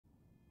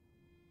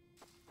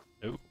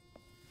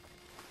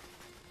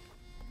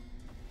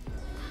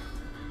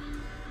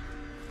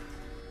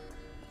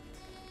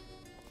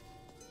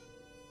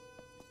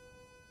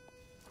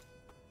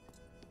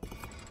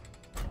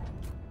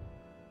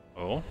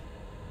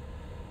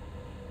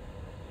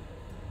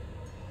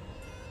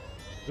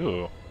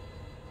Ooh.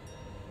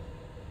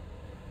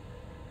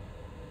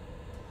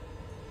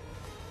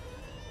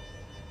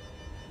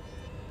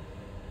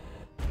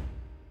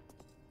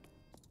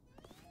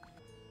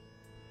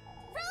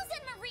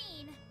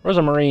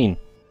 Rosamarine!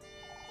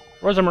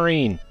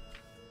 Rosamarine!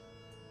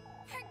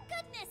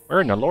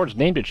 Where in the Lord's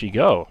name did she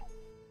go?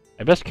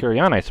 I best carry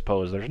on, I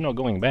suppose. There's no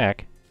going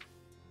back.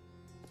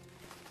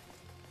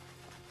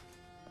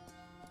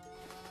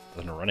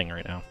 There's no running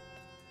right now.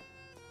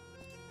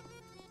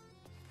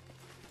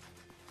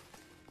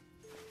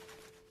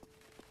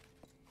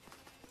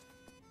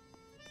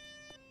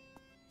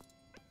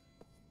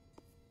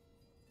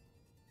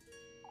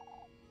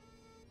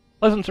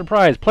 Pleasant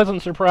surprise!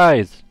 Pleasant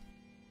surprise!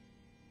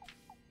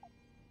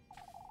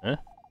 Huh?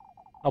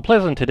 How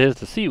pleasant it is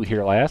to see you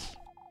here, lass.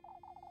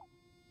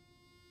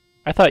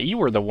 I thought you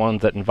were the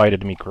ones that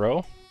invited me,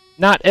 Crow.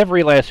 Not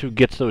every lass who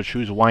gets those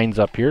shoes winds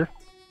up here.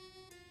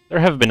 There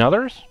have been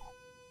others?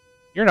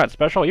 You're not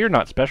special, you're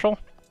not special.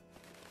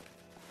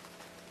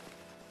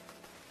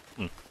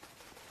 I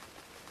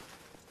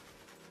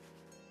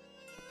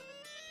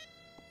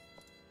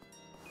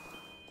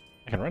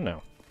can run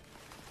now.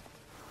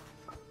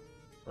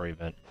 Or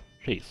event.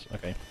 Chase,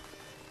 okay.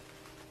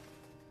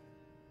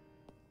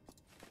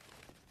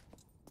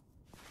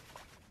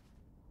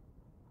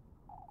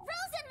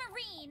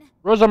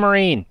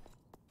 Rosamarine!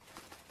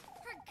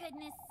 For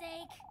goodness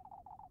sake.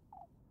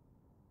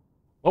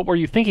 What were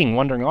you thinking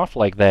wandering off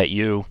like that,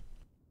 you?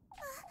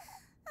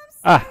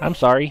 I'm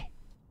sorry.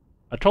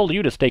 I told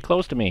you to stay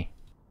close to me.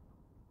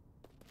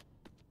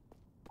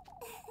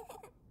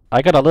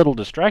 I got a little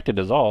distracted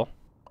is all.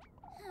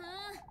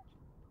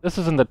 This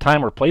isn't the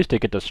time or place to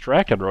get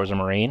distracted,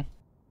 Rosamarine.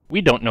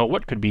 We don't know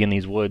what could be in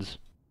these woods.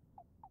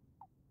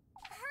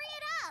 Hurry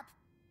it up!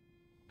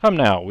 Come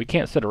now, we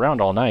can't sit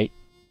around all night.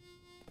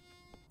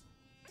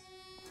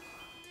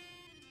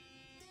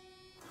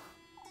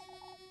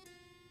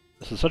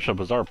 This is such a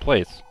bizarre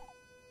place.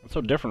 It's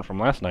so different from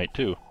last night,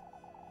 too.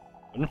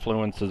 The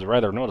influence is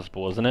rather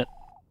noticeable, isn't it?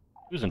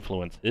 Whose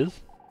influence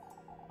is?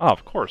 Ah,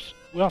 of course.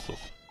 Who else's?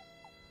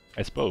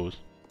 I suppose.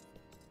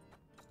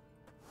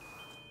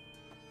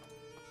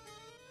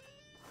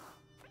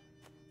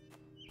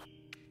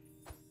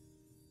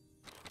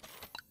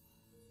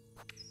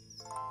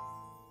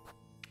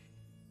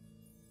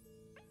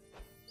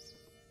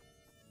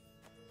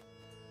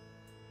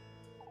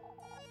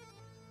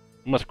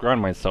 I must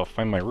ground myself,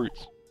 find my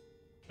roots.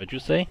 What'd you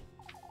say?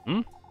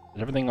 Is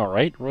everything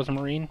alright,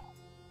 Rosamarine?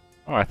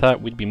 Oh, I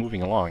thought we'd be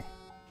moving along.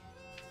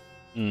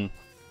 I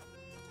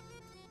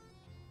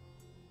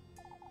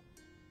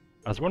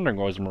was wondering,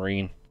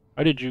 Rosamarine,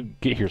 how did you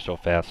get here so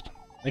fast?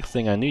 Next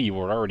thing I knew, you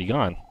were already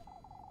gone.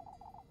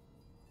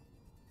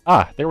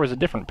 Ah, there was a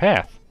different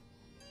path.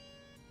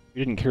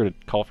 You didn't care to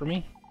call for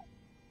me?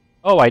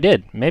 Oh, I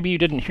did. Maybe you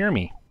didn't hear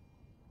me.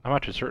 I'm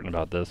not too certain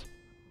about this.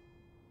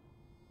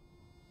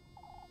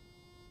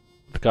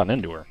 What's gotten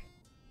into her?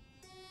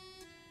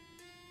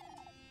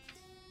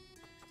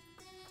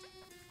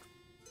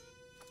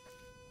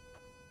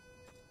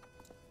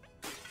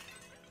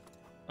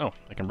 Oh,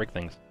 I can break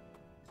things.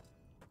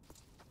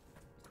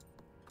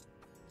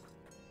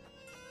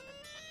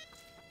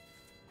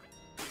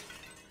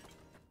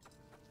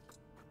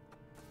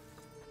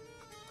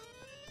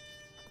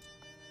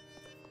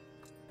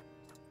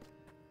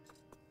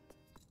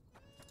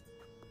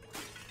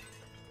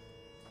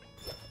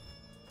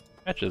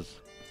 Matches.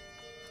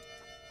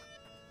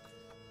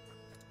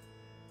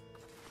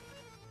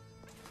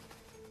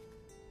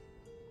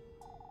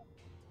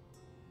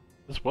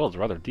 This well is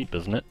rather deep,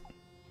 isn't it?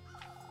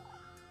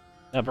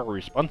 Not very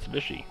responsive,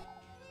 is she?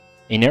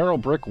 A narrow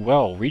brick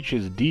well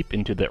reaches deep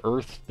into the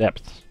earth's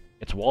depths,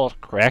 its walls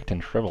cracked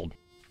and shriveled.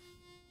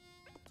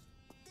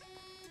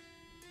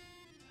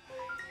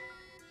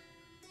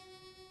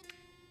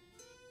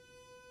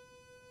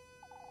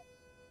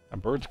 A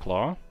bird's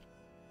claw?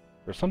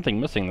 There's something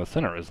missing in the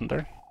center, isn't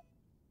there?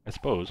 I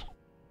suppose.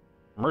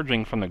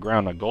 Emerging from the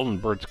ground, a golden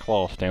bird's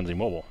claw stands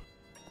immobile.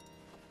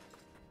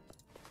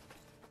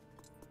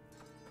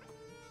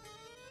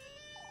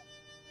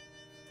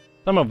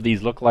 Some of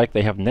these look like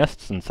they have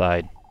nests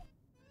inside.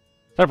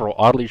 Several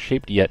oddly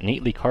shaped yet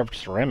neatly carved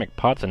ceramic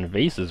pots and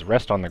vases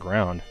rest on the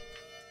ground.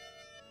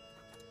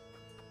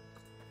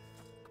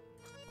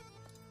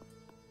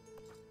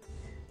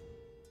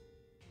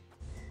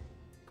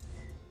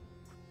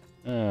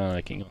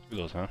 I can't go through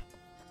those, huh?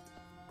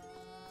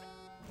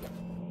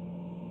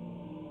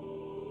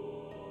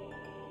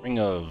 Ring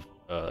of,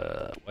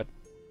 what? What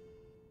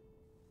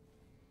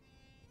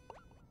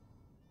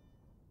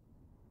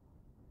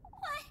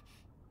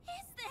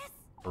is this?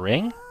 A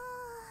ring?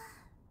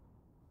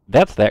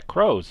 That's that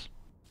crow's.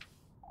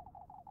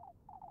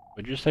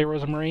 What'd you say,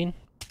 Rosamarine?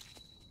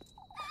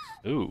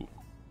 Ooh.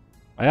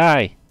 My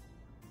eye!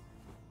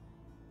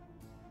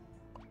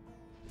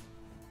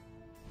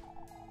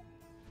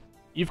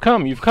 You've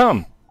come, you've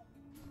come!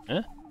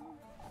 Huh?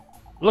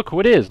 Look who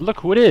it is,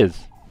 look who it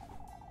is!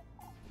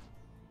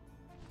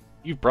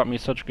 You've brought me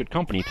such good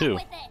company, too.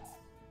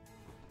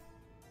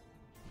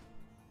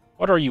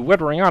 What are you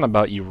whittering on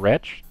about, you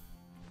wretch?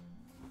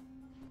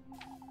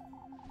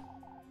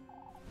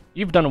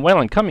 You've done well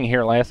in coming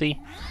here,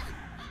 lassie.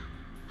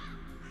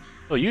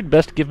 So you'd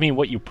best give me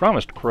what you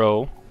promised,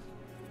 Crow.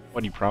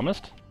 What you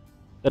promised?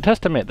 The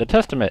testament, the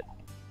testament!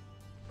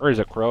 Where is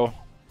it, Crow?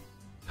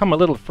 Come a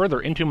little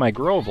further into my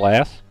grove,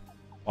 lass.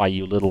 Why,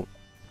 you little...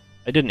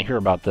 I didn't hear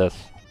about this.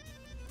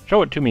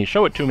 Show it to me,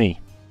 show it to me!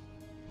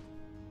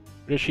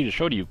 What is she to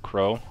show to you,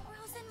 Crow?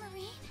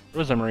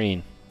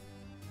 Rosamarine.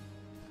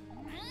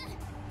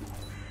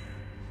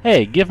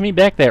 Hey, give me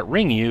back that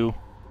ring, you!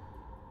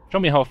 Show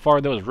me how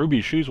far those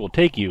ruby shoes will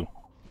take you.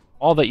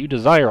 All that you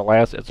desire,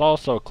 lass, it's all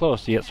so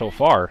close, yet so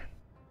far.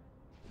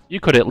 You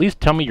could at least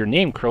tell me your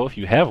name, Crow, if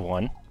you have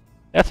one.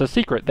 That's a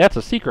secret, that's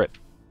a secret!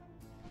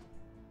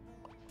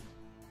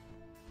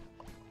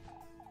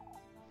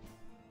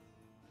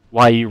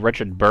 Why, you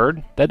wretched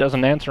bird, that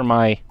doesn't answer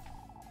my...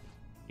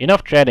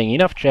 Enough chatting,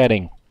 enough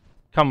chatting!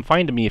 Come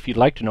find me if you'd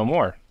like to know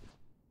more.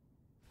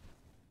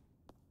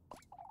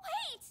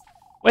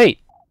 Wait!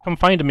 Come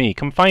find me,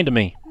 come find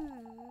me!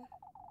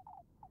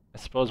 I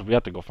suppose we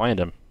have to go find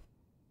him.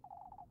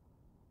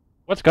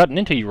 What's gotten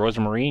into you,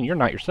 Rosamarine? You're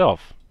not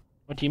yourself.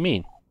 What do you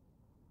mean?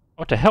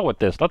 Oh, to hell with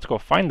this. Let's go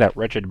find that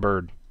wretched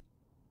bird.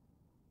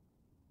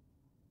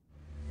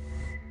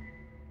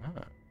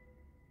 Ah.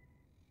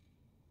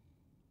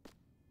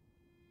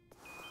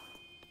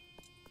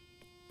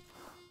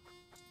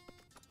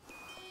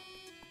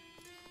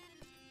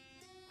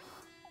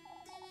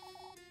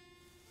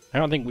 I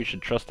don't think we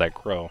should trust that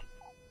crow.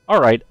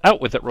 Alright,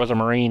 out with it,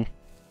 Rosamarine.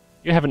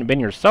 You haven't been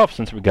yourself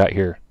since we got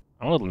here.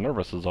 I'm a little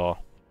nervous is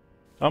all.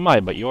 So am I,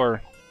 but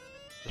you're...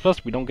 It's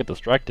best we don't get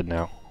distracted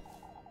now.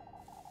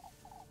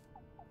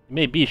 It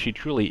may be she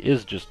truly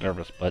is just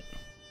nervous, but...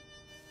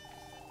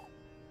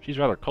 She's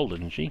rather cold,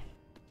 isn't she?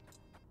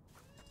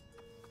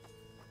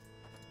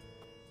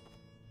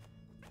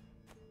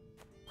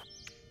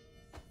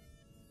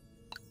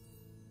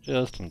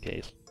 Just in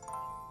case.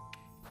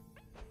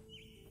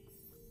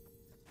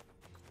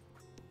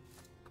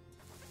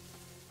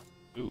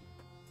 Ooh.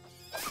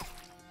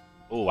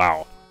 Oh,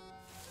 wow.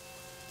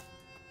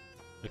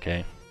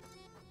 Okay.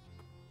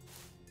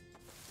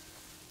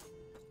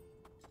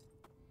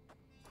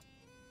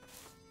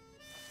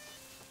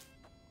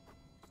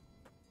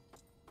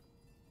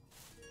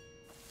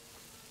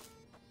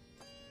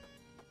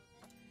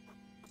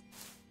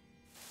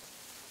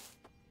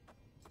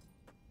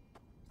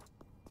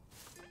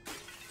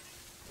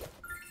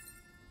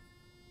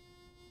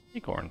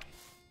 Acorn.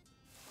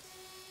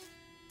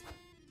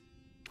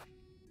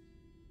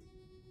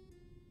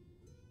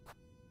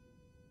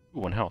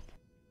 Ooh, 1 health.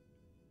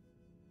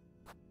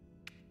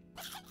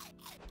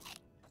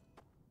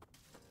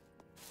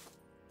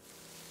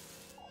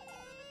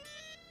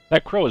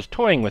 That crow is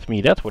toying with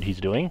me, that's what he's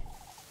doing.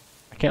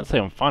 I can't say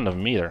I'm fond of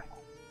him either.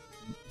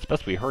 It's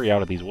best we hurry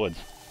out of these woods.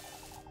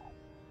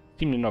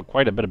 Seem to know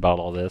quite a bit about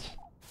all this.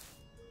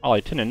 I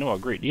tend to know a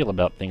great deal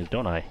about things,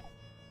 don't I?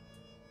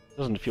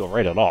 Doesn't feel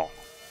right at all.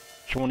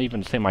 She won't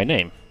even say my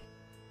name.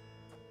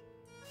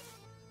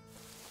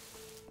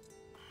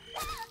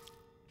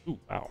 Ooh,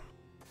 wow.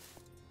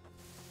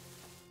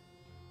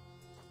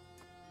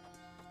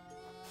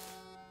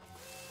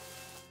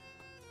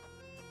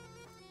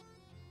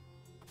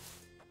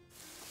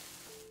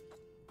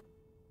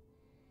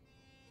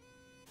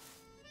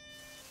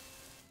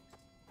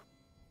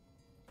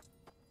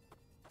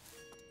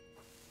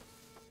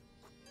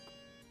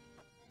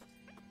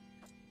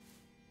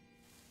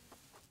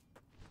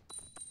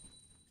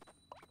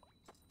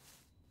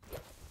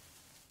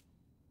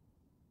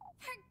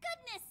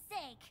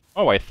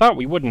 Oh, I thought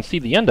we wouldn't see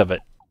the end of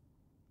it.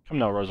 Come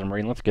now,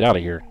 Rosamarine, let's get out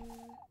of here. I'm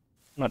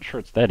not sure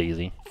it's that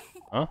easy.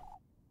 Huh?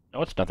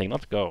 No, it's nothing.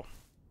 Let's go.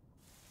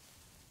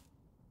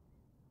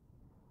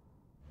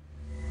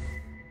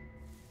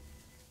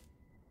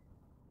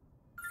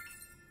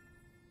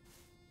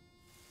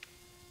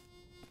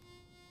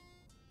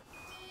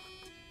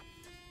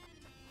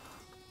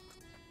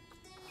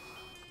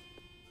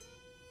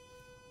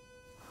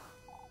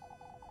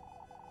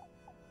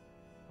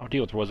 I'll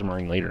deal with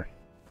Rosamarine later.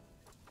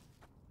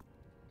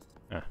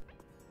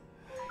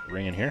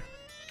 Ring in here.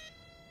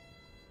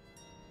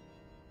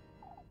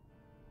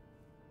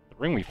 The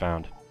ring we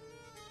found.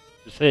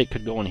 You say it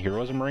could go in here,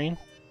 Rosamarine?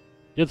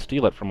 Did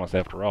steal it from us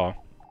after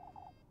all.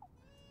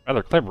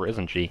 Rather clever,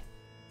 isn't she?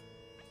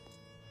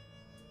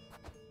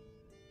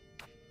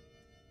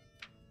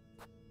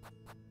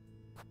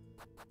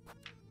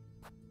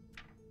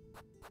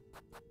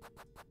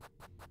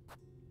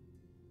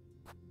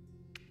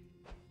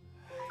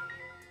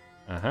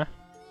 Uh-huh.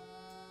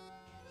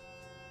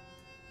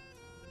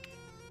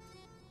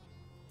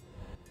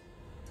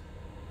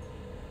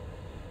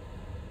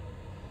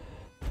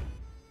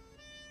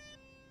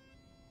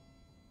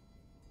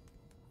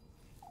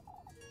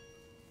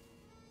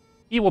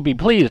 He will be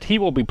pleased, he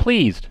will be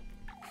pleased!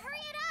 Hurry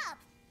it up!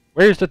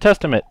 Where's the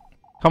testament?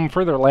 Come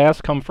further,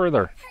 lass, come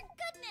further. For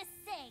goodness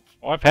sake!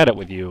 Oh, I've had it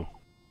with you.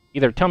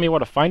 Either tell me where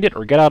to find it,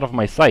 or get out of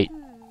my sight.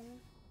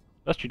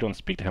 Best you don't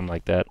speak to him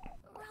like that.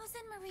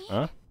 Rosamarine?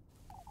 Huh?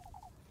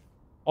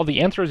 All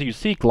the answers you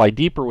seek lie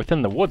deeper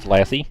within the woods,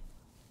 lassie.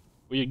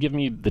 Will you give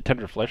me the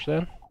tender flesh,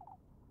 then?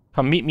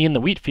 Come meet me in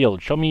the wheat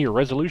field. Show me your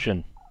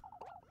resolution.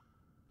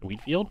 The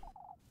wheat field?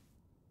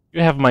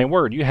 You have my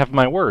word. You have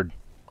my word.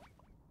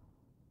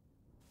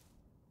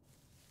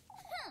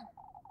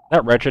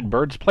 That wretched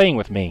bird's playing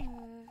with me.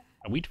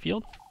 A wheat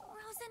field?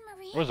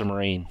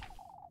 Rosamarine.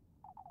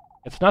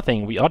 It's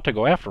nothing. We ought to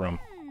go after him.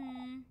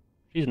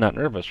 She's not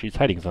nervous. She's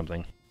hiding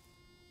something.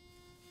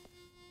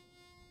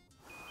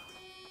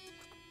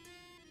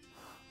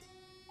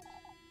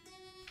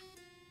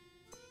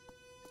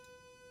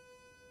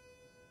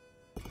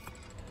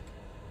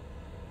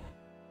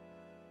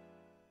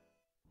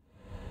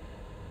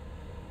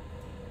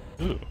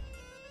 Ooh.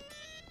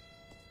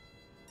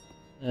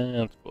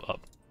 Let's go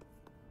up.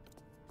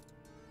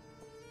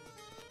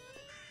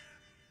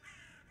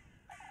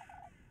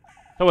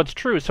 So it's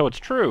true, so it's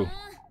true!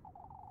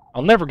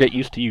 I'll never get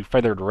used to you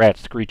feathered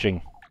rats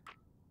screeching.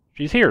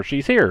 She's here,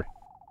 she's here!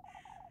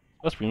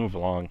 Let's move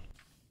along.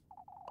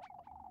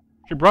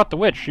 She brought the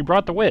witch, she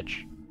brought the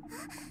witch!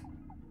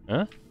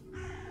 Huh?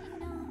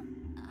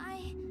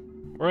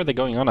 What are they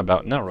going on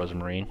about now,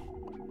 Rosamarine?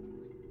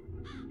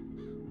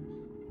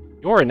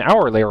 You're an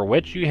hour layer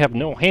witch, you have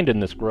no hand in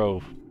this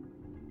grove.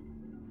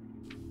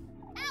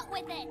 Out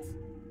with it!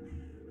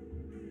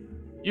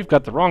 You've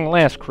got the wrong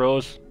lass,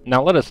 crows.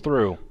 Now let us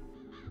through.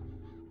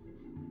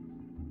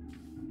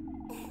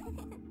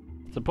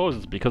 Suppose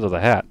it's because of the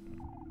hat.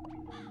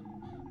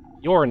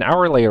 You're an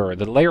hour layer,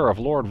 the lair of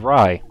Lord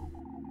Vry.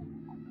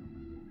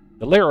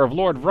 The lair of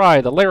Lord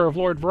Vry, the lair of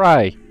Lord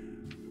Vry.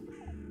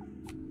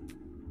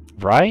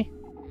 Vry?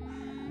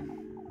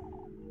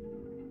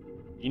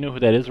 You know who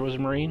that is,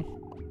 Rosamarine?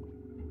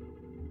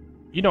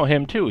 You know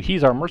him too,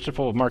 he's our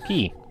merciful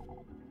Marquis.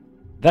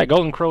 That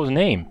golden crow's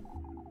name.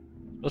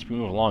 Let's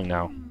move along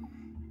now.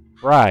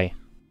 Vry.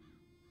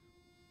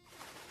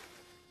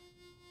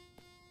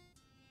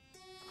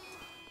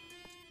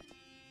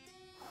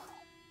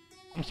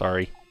 I'm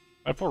sorry.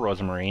 My poor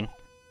Rosamarine.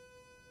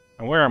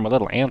 I'm aware I'm a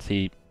little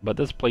antsy, but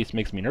this place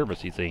makes me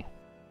nervous, you see.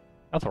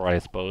 That's alright, I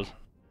suppose.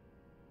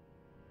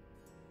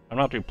 I'm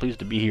not too pleased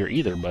to be here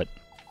either, but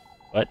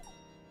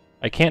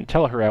I can't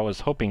tell her I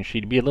was hoping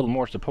she'd be a little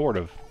more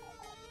supportive.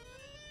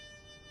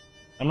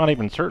 I'm not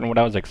even certain what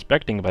I was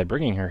expecting by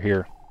bringing her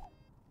here.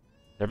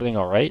 Is everything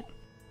alright?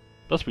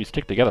 Plus we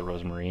stick together,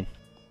 Rosamarine.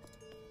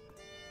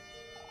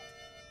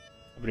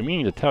 I've been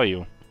meaning to tell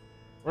you.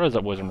 What is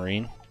up,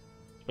 Rosamarine?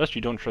 It's best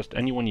you don't trust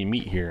anyone you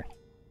meet here,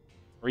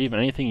 or even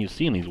anything you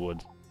see in these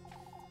woods.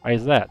 Why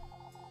is that?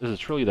 This is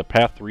truly the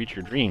path to reach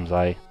your dreams.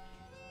 I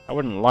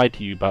wouldn't lie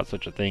to you about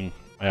such a thing,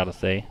 I ought to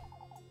say.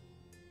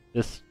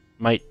 This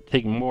might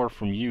take more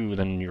from you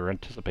than you're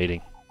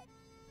anticipating.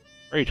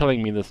 Why are you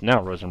telling me this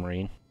now,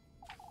 Rosamarine?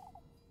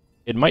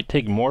 It might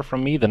take more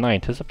from me than I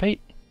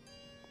anticipate?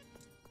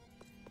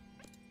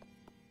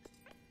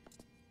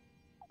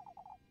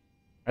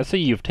 I see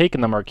you've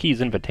taken the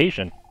Marquis's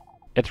invitation.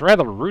 It's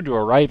rather rude to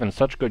arrive in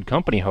such good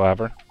company,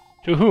 however.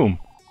 To whom?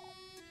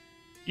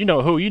 You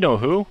know who, you know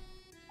who!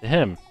 To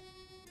him.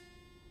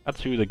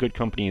 That's who the good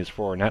company is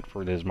for, not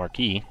for this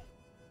Marquis.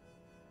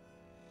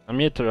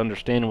 I'm yet to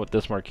understand what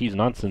this Marquis's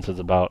nonsense is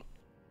about.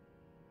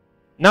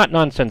 Not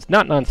nonsense,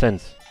 not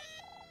nonsense!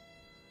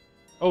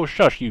 Oh,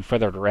 shush, you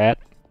feathered rat.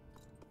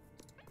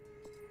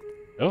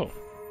 Oh.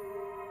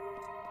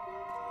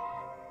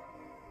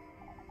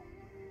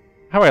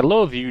 How I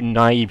loathe you,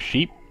 naive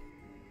sheep!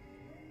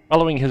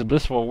 Following his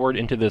blissful word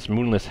into this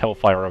moonless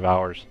hellfire of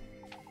ours.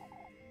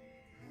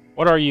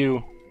 What are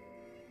you?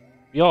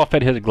 We all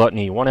fed his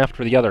gluttony, one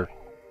after the other.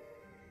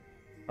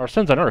 Our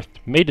sins on earth,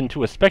 made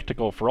into a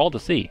spectacle for all to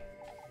see.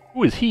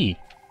 Who is he?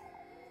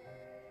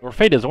 Your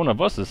fate as one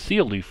of us is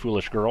sealed, you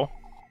foolish girl.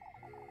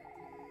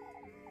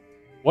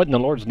 What in the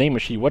Lord's name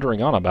is she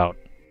wuttering on about?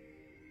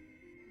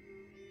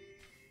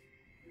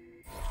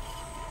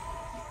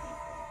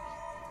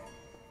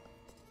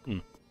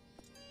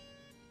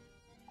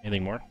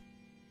 Anything more?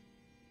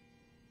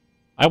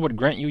 I would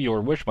grant you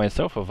your wish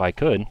myself if I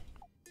could.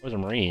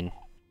 Rosamarine.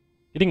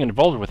 Getting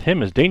involved with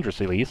him is dangerous,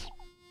 Elise.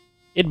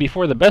 It'd be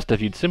for the best if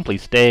you'd simply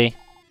stay...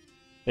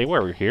 Stay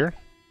where? We're here?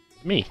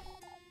 With me.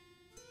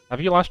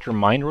 Have you lost your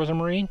mind,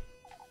 Rosamarine?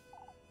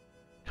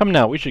 Come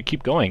now, we should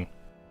keep going.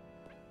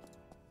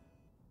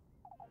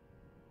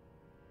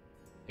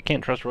 I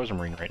can't trust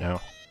Rosamarine right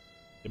now.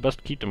 I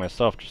best keep to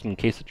myself just in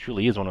case it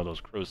truly is one of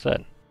those crows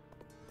said.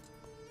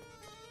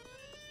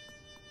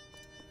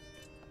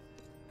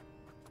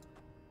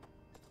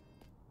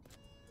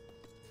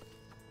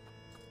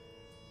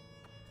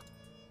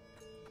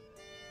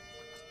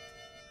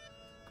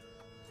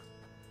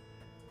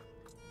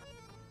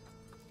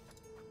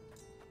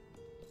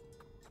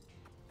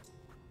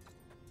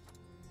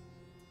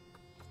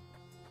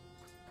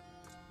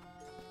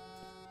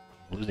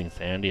 Losing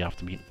sanity off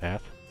the beaten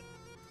path.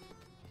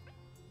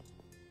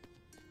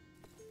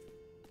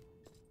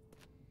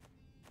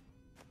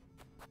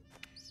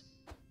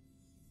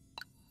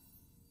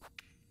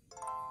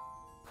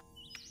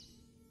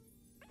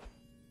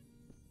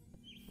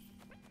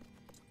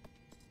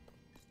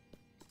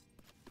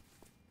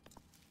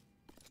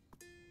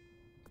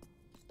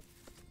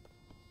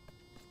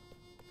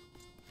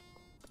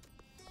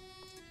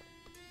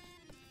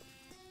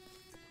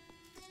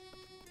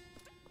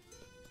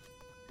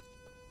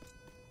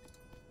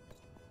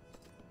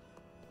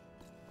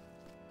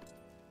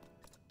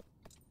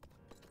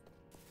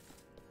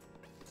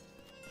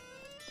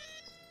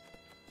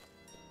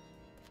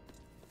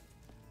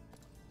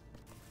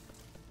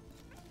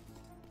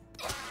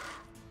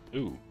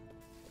 Ooh,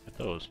 at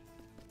those.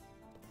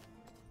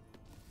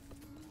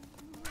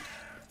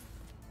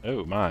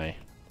 Oh my.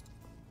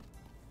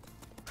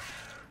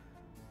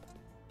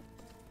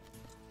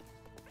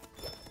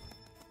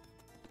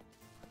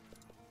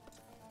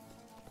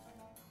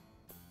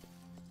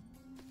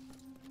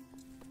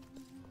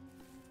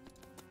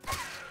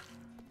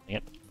 Dang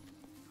it.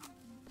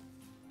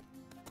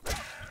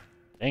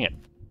 Dang it.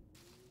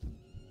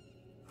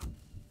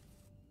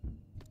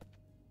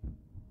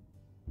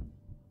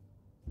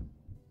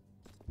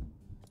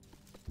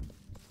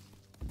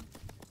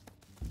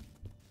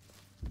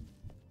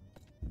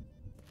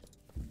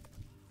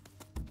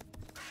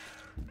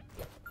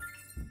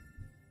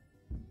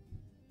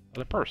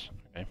 Another purse.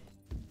 Okay.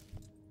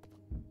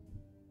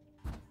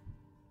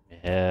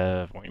 I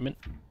have ointment.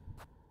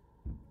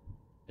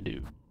 I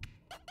do.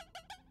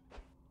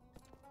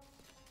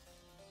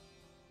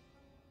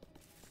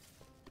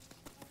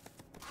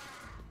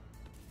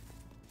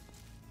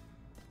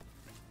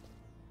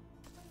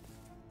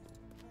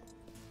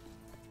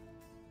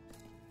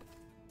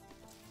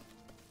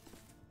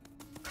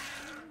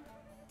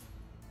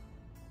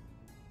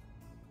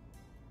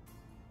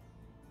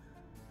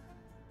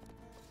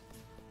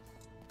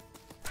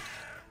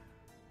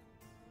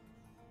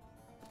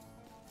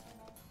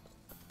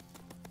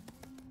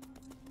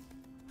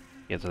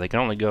 Yeah, so they can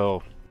only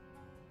go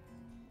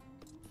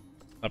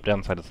up,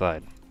 down, side to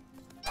side.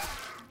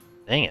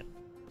 Dang it.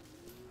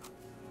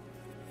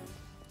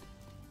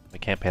 I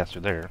can't pass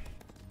through there.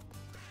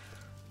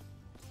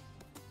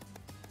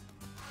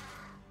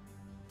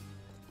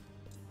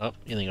 Oh,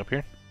 anything up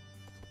here?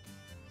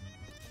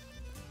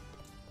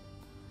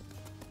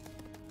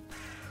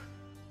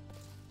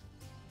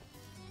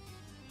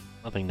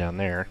 Nothing down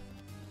there.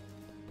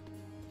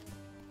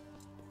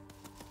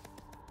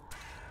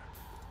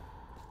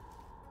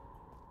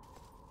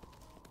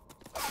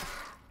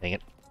 Dang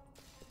it.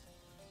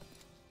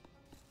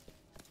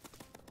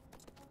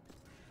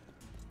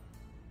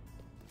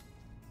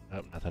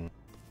 Oh, nothing.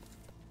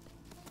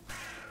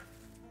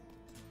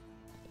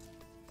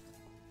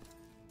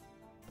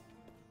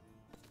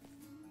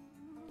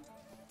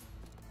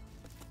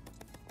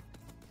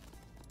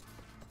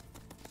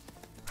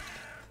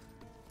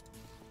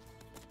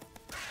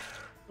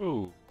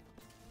 Ooh.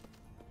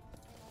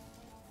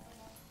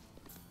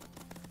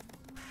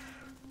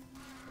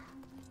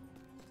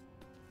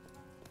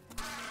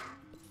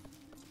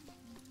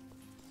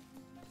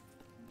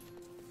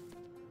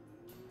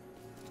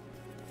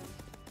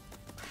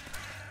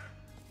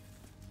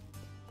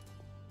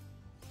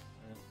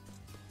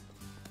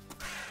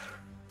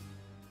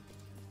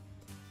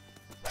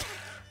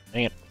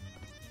 Dang it.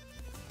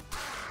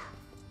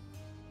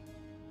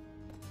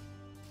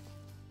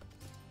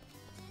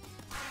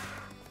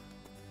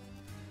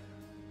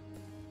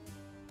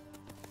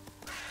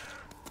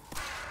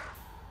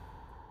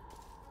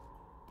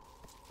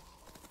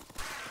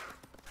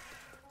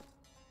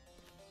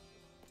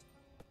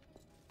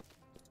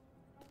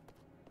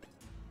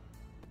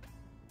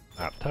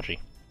 Ah, touchy.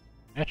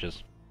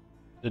 Matches.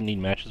 Didn't need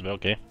matches, but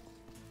okay.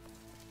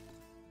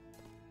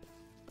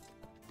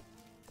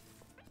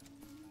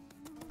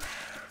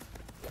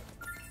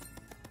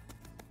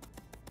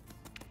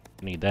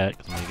 Need that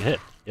because I'm gonna get hit.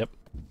 Yep.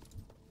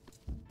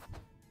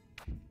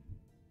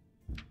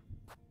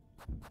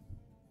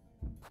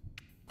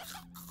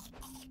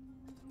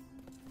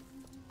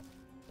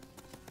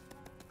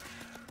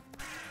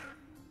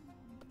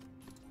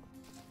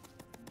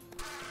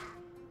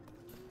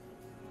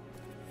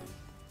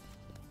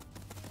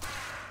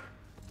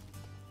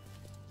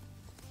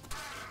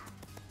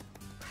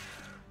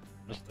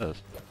 What's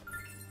this?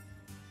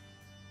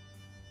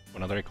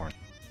 Another acorn.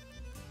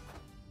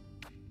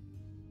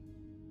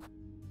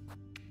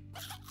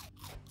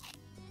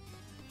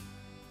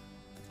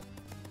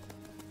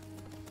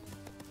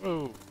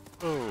 Whoa!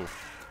 Whoa!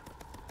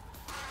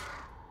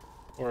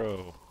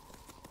 Whoa!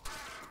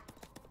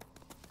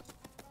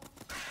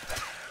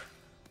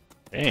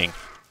 Dang!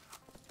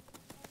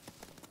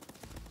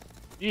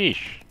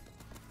 Yeesh!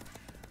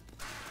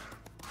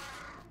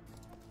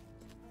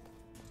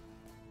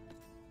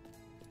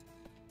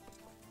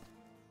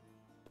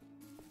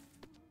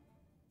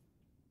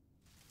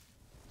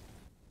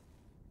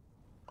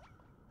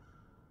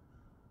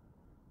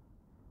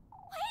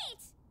 Wait!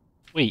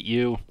 Wait,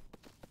 you!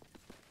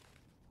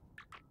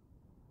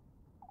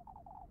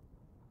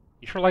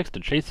 He sure likes to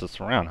chase us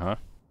around, huh?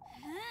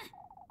 Huh?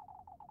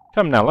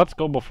 Come now, let's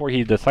go before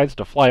he decides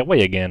to fly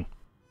away again.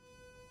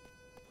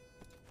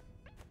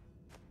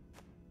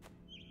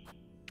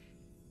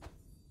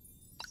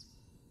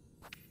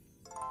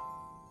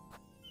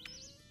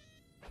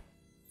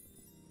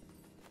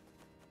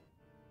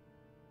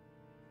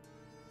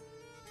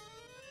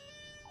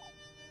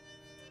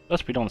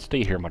 Best we don't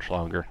stay here much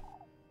longer.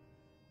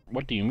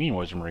 What do you mean,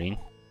 Wizard Marine?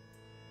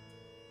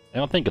 I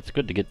don't think it's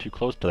good to get too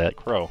close to that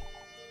crow.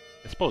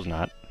 I suppose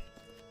not.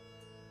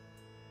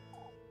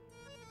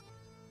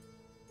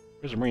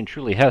 Wizard Marine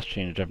truly has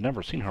changed. I've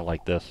never seen her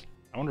like this.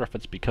 I wonder if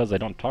it's because I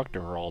don't talk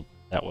to her all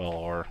that well,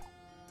 or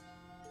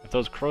if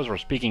those crows were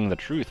speaking the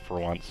truth for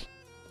once.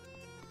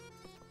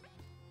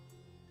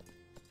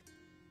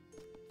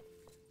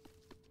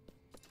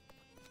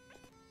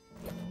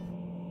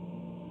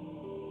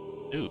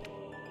 Ooh.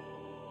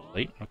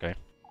 Slate? Okay.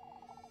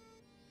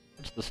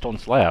 What's the stone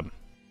slab?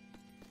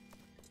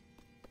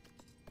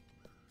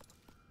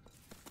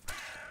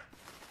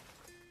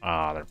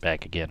 Ah, they're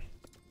back again.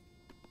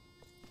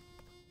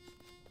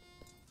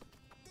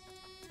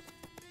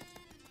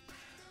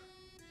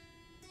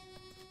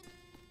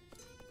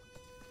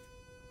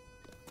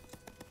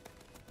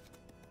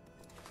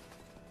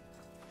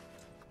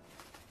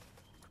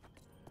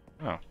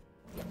 Oh.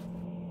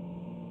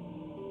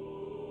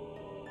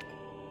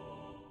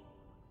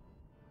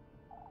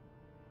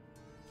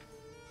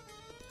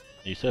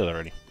 You said it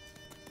already.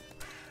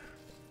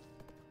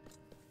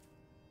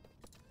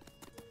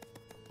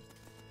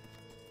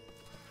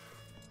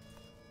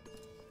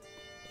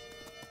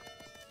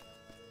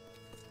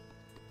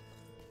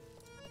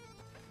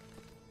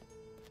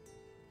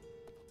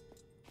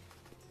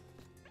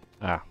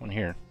 Ah, one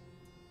here.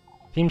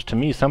 Seems to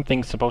me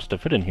something's supposed to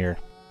fit in here.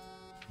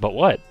 But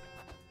what?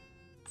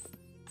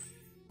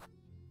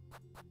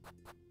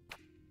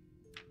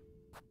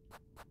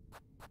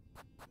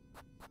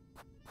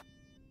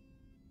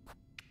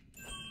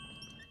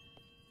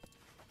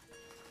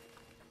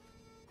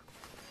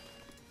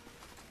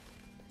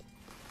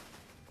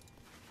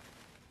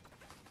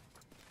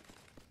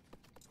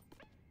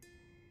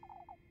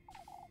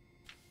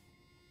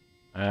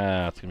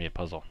 Ah, it's gonna be a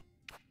puzzle.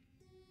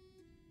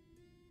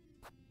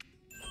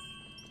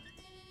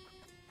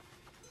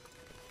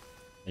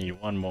 Need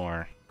one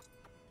more.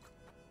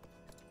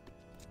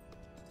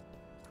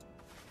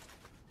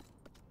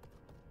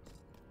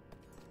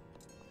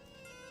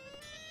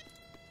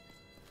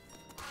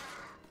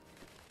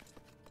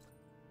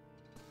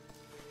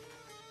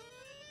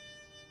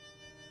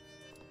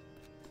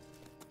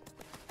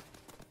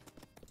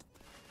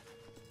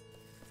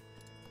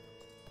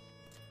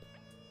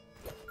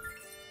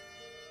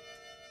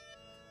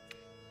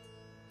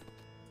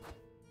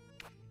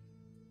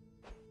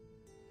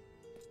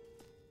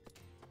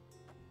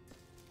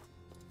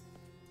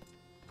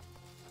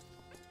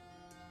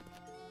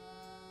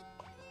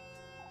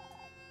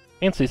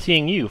 Fancy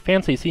seeing you!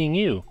 Fancy seeing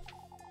you!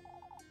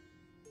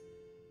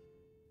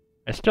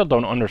 I still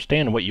don't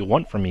understand what you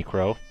want from me,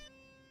 Crow.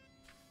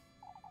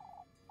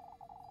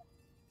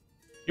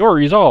 Your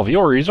resolve!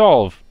 Your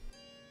resolve!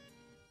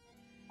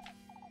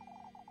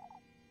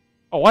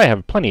 Oh, I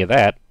have plenty of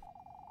that.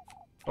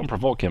 Don't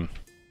provoke him.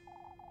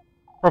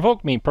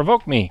 Provoke me!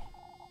 Provoke me!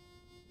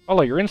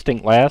 Follow your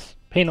instinct, lass.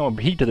 Pay no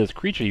heed to this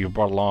creature you've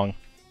brought along.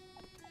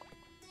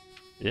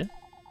 Yeah?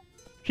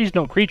 She's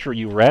no creature,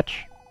 you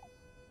wretch.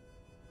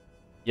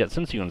 Yet,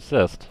 since you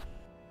insist...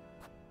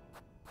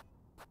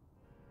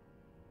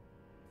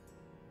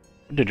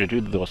 What did you do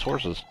to those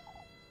horses?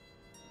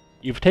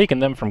 You've taken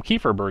them from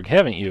Kieferberg,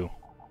 haven't you?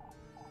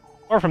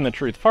 Far from the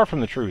truth, far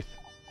from the truth.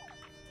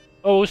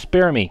 Oh,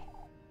 spare me.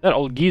 That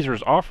old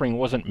geezer's offering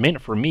wasn't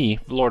meant for me,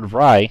 Lord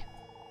Vry.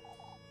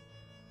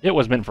 It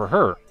was meant for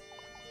her.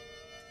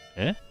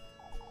 Eh?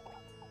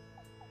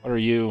 What are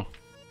you...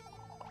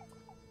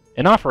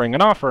 An offering,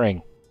 an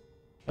offering!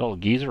 That old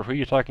geezer, who are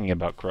you talking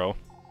about, Crow?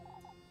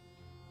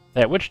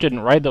 That witch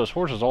didn't ride those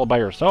horses all by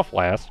herself,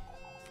 lass.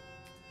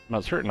 I'm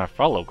not certain I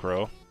follow,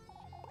 Crow.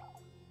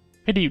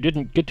 Pity you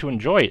didn't get to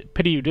enjoy it.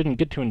 Pity you didn't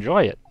get to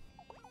enjoy it.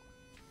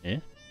 Eh?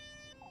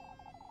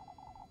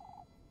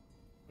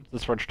 What's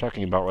this witch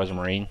talking about,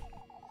 Rosamarine?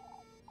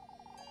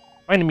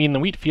 Find me in the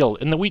wheat field,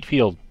 in the wheat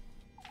field!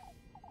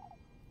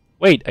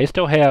 Wait, I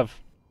still have...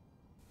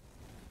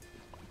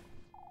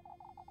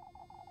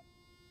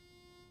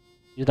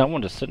 He's not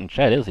one to sit and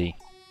chat, is he?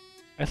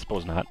 I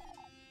suppose not.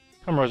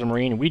 Come,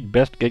 Rosamarine, we'd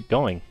best get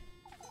going.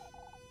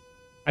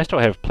 I still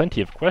have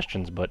plenty of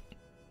questions, but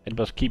I'd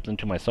best keep them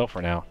to myself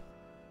for now.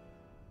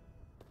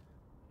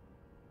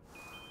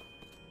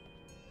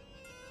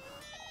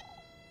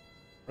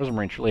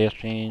 Rosamarine truly has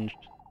changed.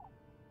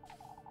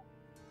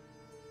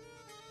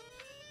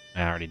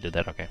 I already did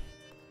that, okay.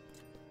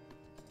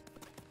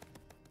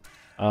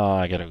 Oh,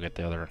 I gotta go get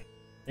the other...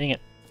 Dang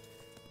it.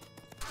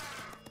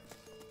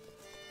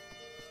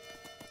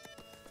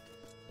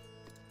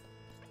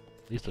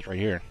 At least it's right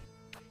here.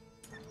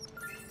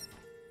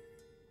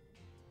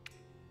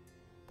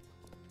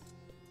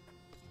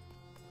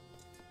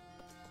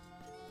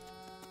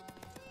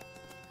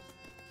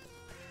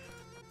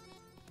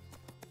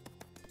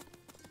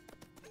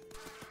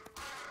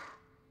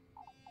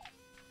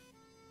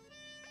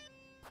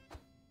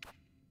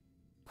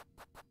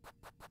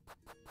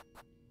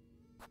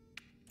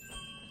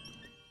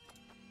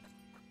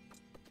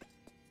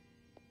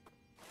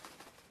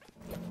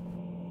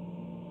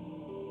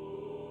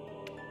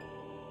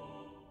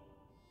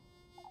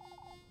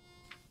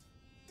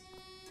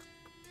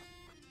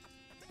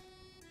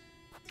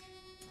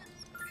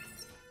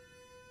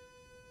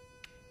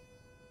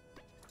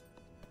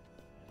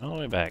 All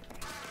the way back.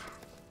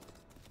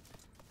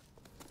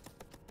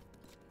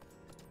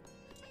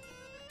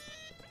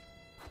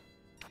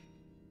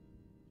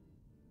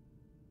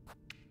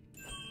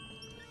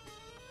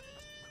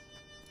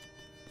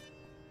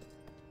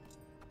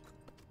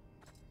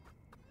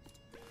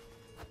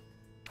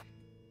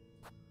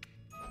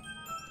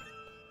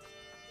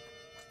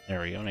 There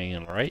we go, now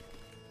on the right.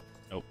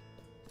 Nope.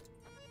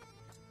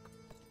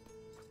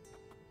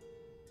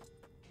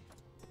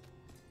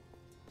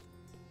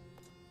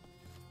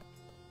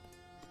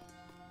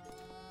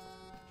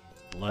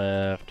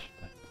 Left,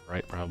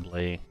 right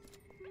probably.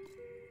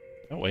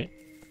 Oh wait.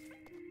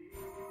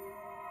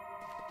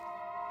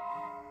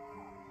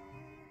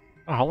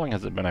 Oh, how long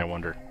has it been, I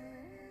wonder?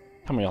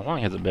 Tell me, how long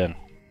has it been?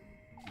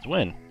 Since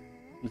when?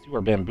 Since you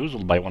were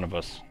bamboozled by one of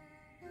us.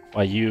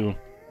 Why, you...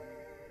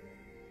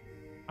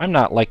 I'm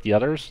not like the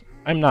others.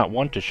 I'm not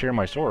one to share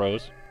my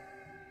sorrows.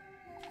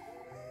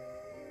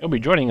 You'll be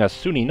joining us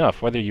soon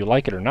enough, whether you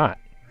like it or not.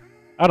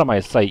 Out of my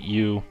sight,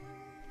 you...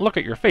 Look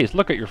at your face,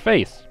 look at your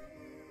face!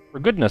 For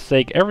goodness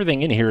sake,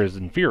 everything in here is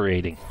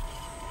infuriating.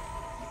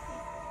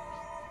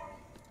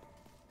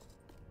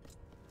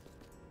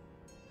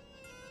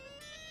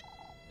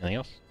 Anything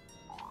else?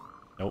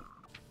 Nope.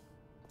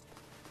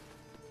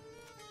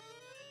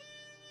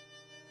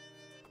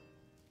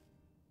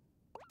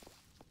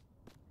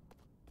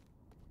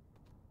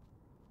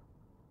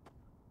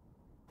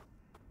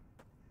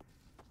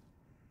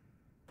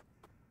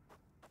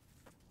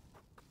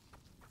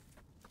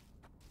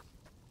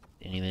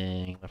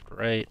 Anything left or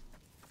right?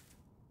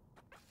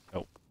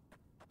 Nope.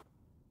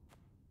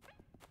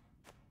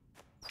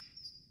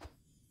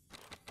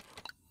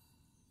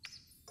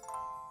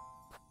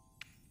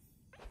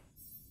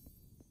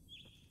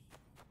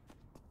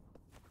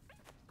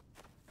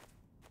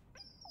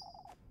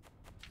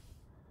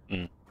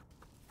 Hmm.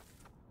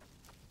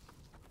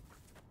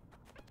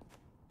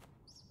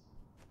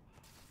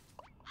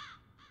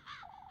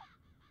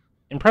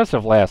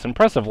 Impressive, lass.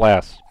 Impressive,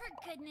 lass.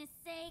 For goodness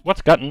sake.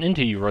 What's gotten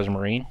into you,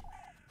 Rosamarine?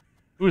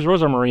 Who's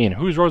Rosamarine?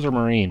 Who's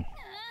Rosamarine?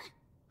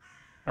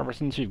 Ever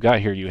since you've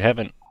got here, you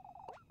haven't...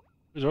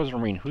 Who's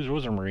Rosamarine? Who's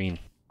Rosamarine?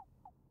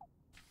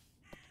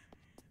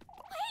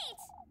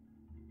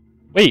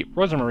 Wait,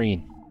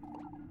 Rosamarine.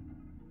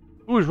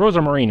 Who's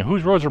Rosamarine?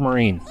 Who's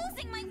Rosamarine?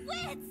 Losing my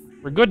wits.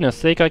 For goodness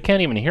sake, I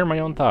can't even hear my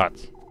own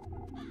thoughts.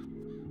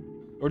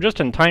 We're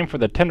just in time for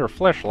the tender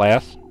flesh,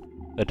 lass.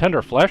 The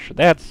tender flesh?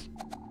 That's...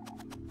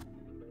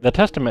 The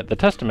testament, the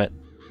testament.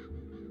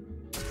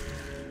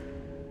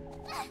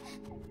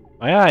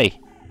 My eye.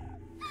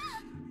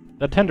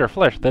 The tender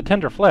flesh, the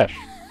tender flesh.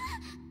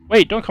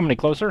 Wait, don't come any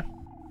closer.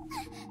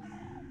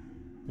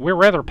 We're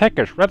rather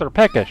peckish, rather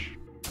peckish.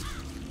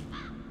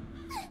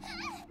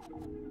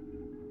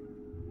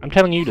 I'm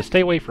telling you to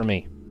stay away from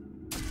me.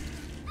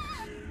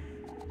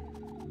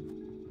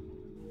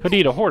 Could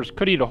eat a horse,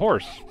 could eat a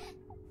horse.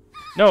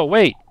 No,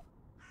 wait.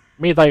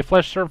 May thy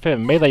flesh serve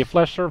him, may thy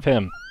flesh serve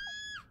him.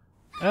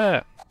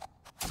 Ah.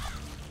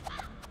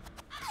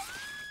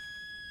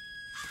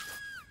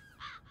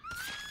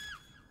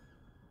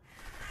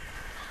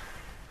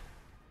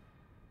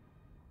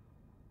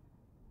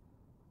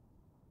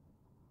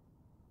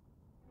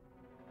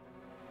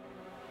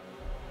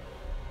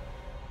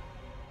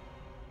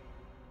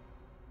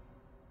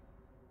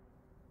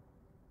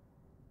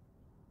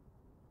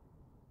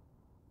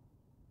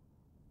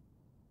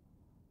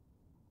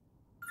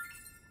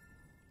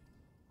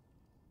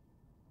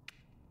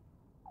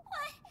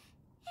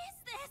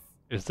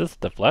 Is this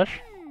the flesh?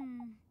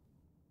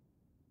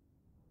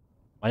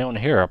 My own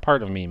hair, a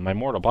part of me, my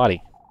mortal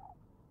body.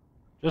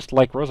 Just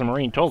like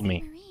Rosamarine told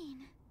me.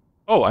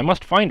 Oh, I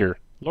must find her.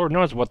 Lord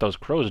knows what those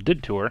crows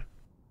did to her.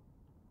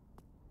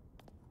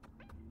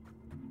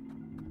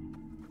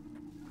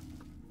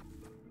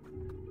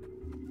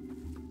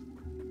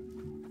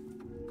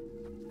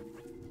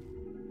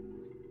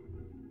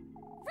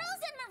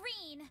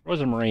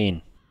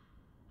 Rosamarine.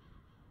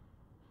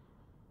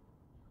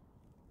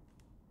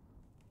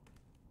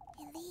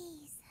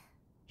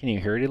 Can you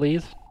hear it,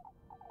 Elise?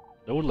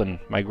 Dolan,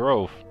 my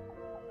grove.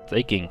 It's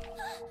aching.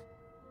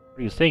 What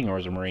are you saying,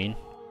 Rosamarine?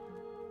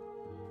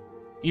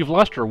 You've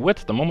lost your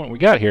wits the moment we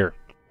got here.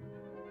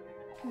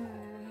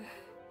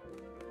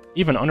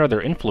 Even under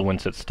their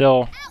influence, it's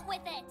still... Out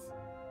with it.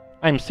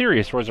 I'm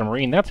serious,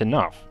 Rosamarine, that's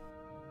enough.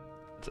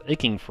 It's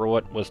aching for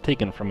what was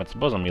taken from its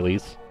bosom,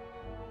 Elise.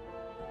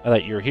 Now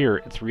that you're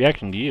here, it's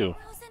reacting to you.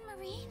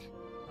 Rosamarine?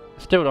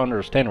 I still don't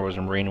understand,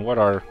 Rosamarine. What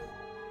are...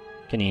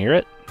 Can you hear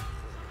it?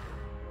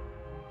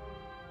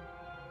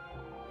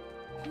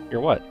 Hear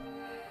what?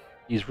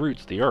 These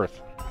roots, the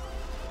earth.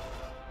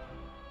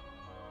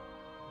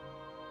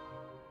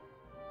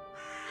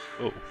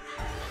 Oh.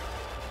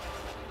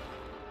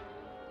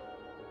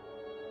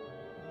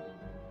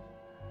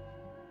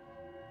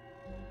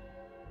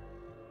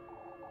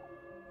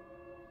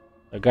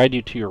 I'll guide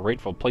you to your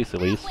rightful place,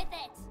 Elise.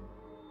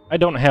 I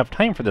don't have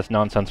time for this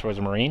nonsense,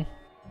 Rosamarine.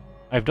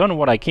 I've done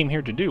what I came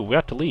here to do. We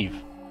ought to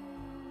leave.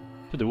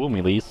 To the womb,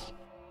 Elise.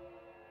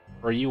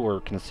 Where you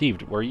were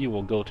conceived, where you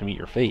will go to meet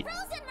your fate.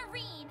 Rosamarine!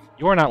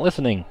 You are not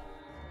listening.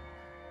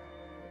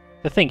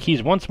 To think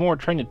he's once more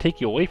trying to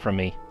take you away from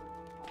me.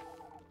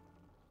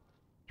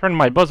 Turn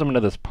my bosom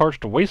into this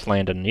parched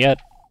wasteland, and yet...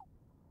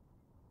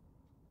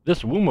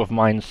 this womb of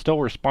mine still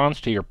responds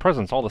to your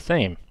presence all the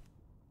same.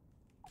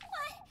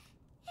 What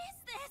is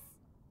this?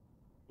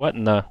 What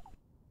in the...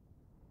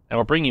 I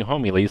will bring you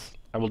home, Elise.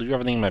 I will do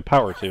everything in my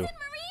power to. Marine!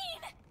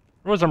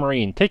 Rosa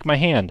Marine, take my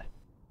hand!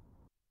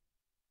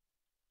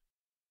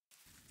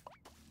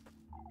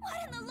 What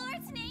in the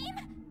Lord's name?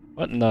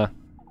 What in the...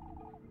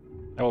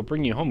 I will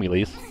bring you home,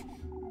 Elise.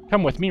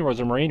 Come with me,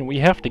 Rosa Marine. We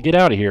have to get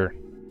out of here.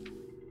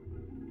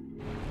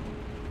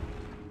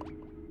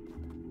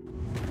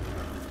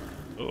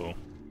 Uh-oh.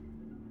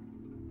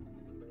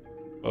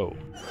 Oh.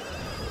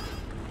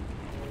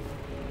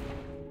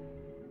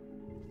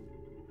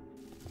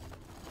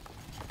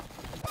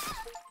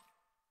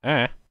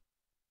 Ah.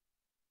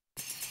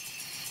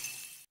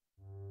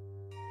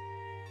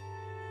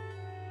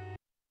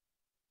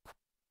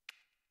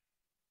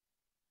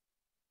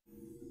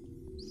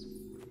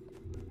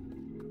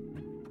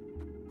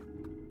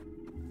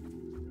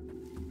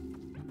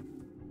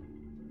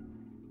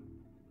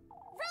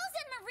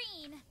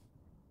 Marine!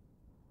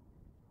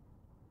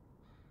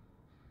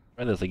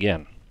 Try this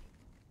again.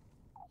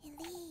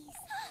 Elise.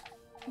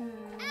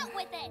 Out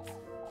with it!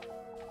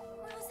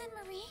 Rose and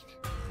Marine?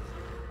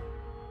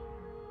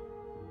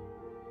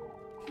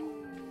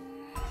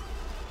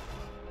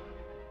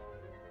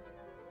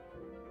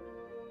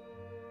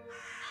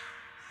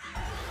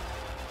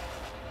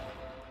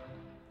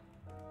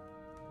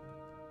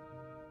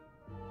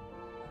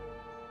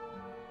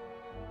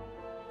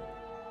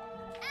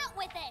 Out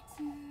with it!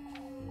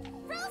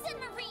 Rose and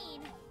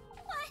Marine!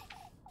 What?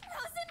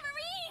 Rose and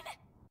Marine!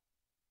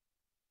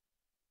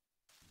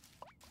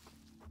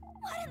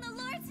 What in the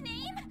Lord's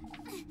name?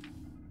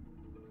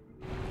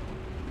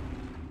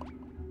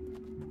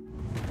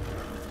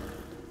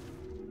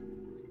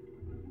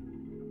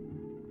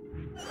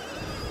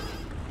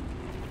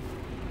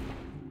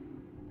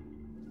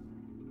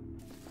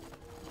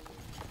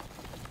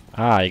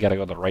 Ah, you gotta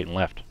go to the right and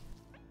left.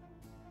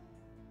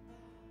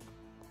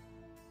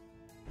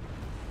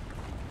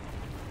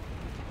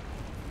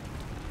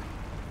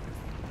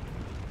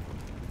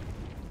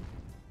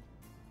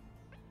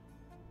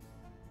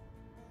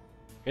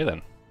 Okay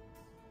then.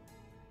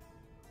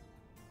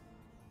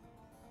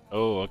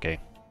 Oh, okay.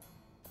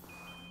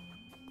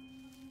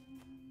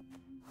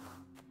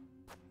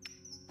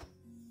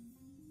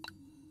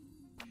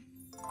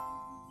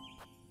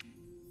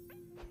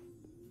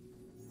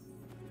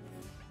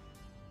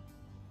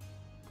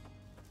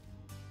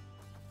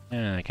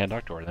 Yeah, I can't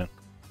talk to her then.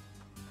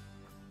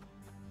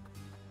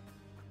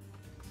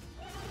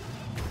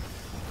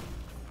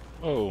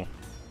 Whoa.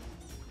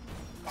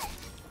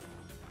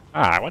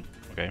 Ah, what?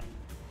 Okay.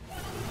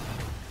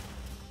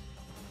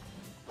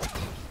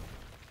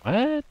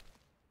 What?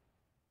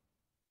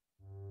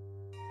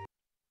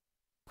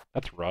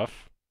 That's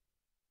rough.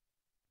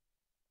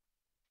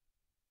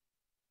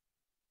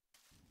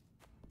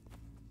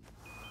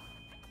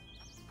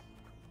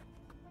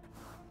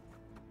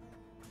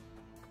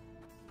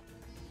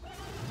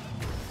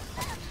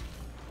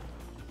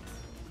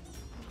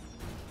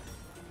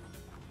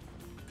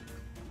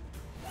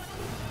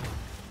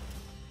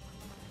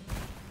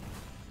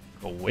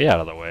 Go way out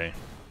of the way.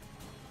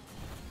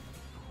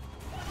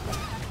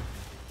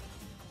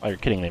 Oh, you're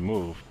kidding, they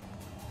move.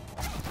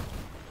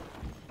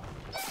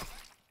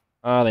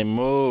 Ah, they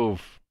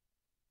move.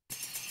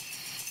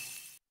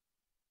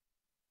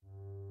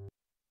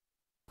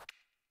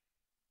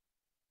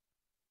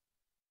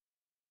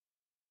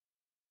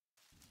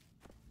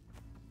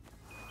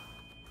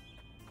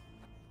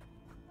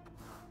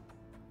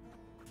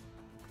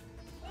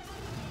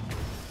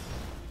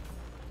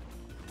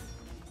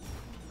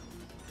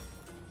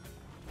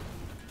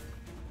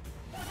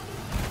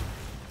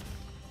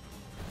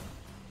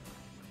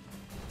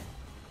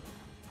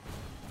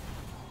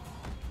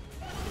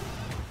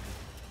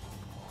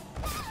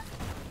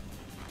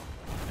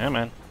 Yeah,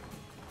 man.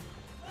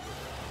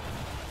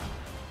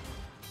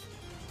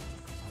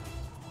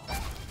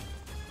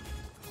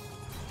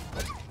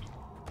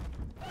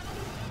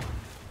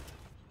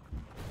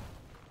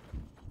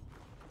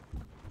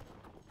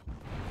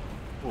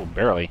 Oh,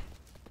 barely.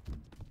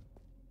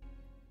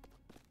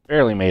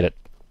 Barely made it.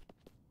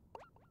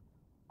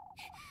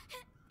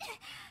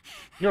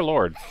 Your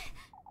lord.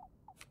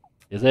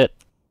 Is it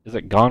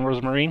gone,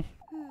 Rosemarine?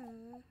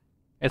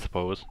 I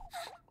suppose.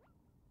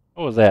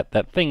 What was that?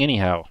 That thing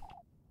anyhow?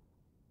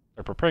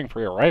 They're preparing for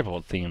your arrival,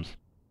 it seems.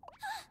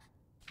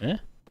 Eh?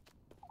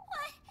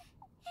 What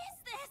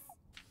is this?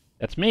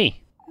 That's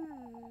me.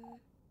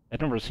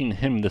 I've never seen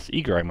him this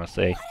eager, I must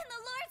say. What in the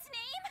Lord's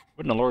name?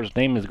 What in the Lord's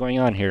name is going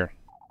on here?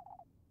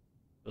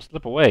 So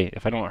slip away.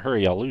 If I don't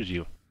hurry, I'll lose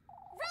you.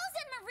 Rose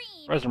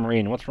and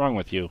Marine! Rosemarine, what's wrong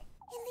with you?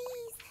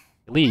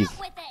 Elise! Elise, Out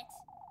with it!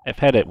 I've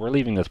had it. We're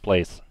leaving this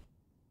place.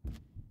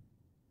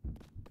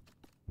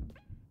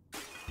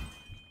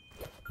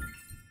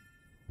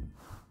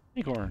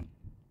 Acorn.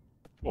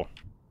 Cool.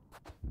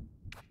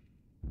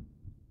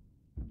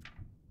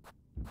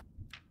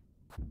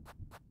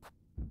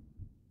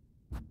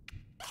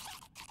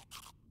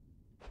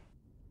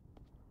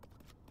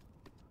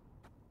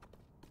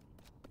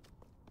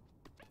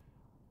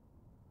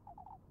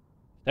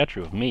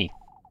 Statue of me.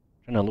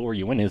 Trying to lure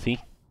you in, is he?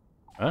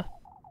 Huh?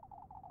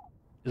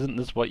 Isn't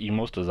this what you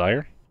most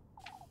desire?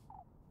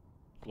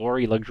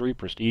 Glory, luxury,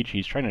 prestige.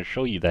 He's trying to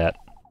show you that.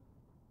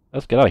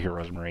 Let's get out of here,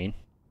 Rosemarine.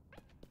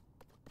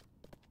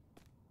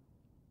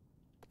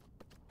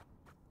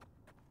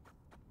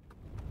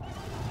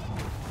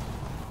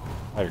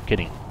 Oh, you're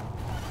kidding.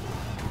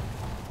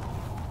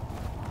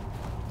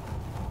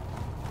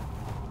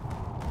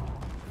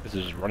 This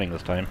is just running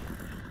this time.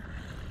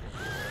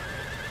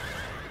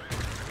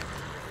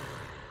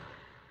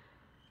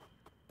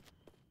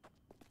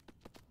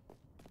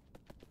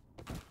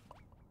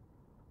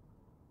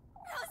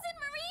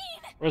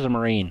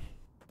 Rosemarine!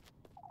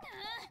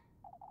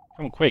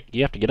 Come quick,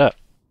 you have to get up.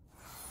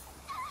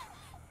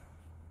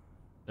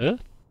 Huh?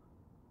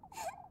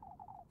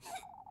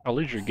 I'll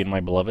lose you again, my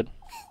beloved.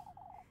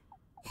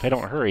 If I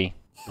don't hurry,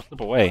 you'll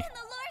slip away. In the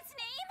Lord's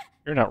name?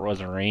 You're not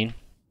Rosemarine.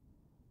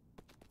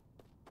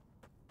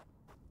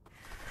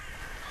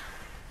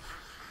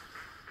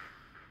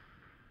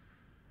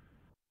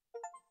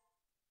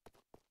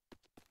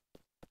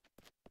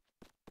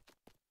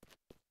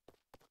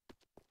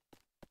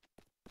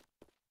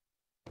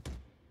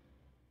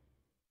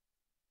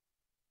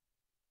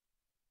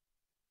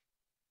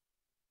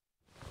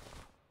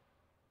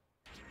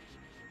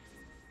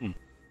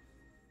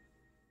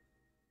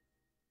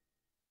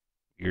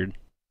 Weird.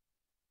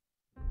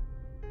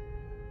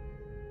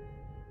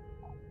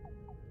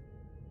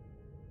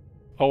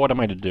 Oh, what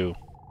am I to do?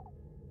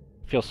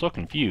 I feel so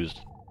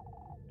confused.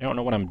 I don't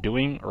know what I'm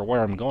doing or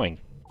where I'm going.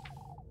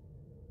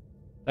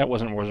 That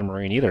wasn't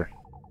Rosemarine either.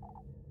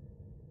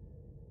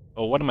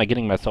 Oh, what am I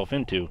getting myself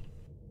into?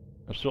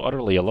 I'm so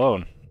utterly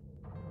alone.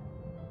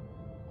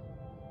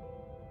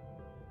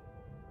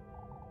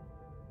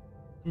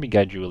 Let me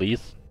guide you,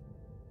 Elise.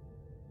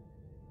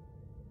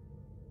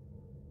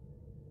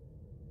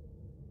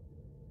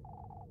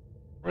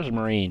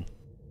 Rosemarine.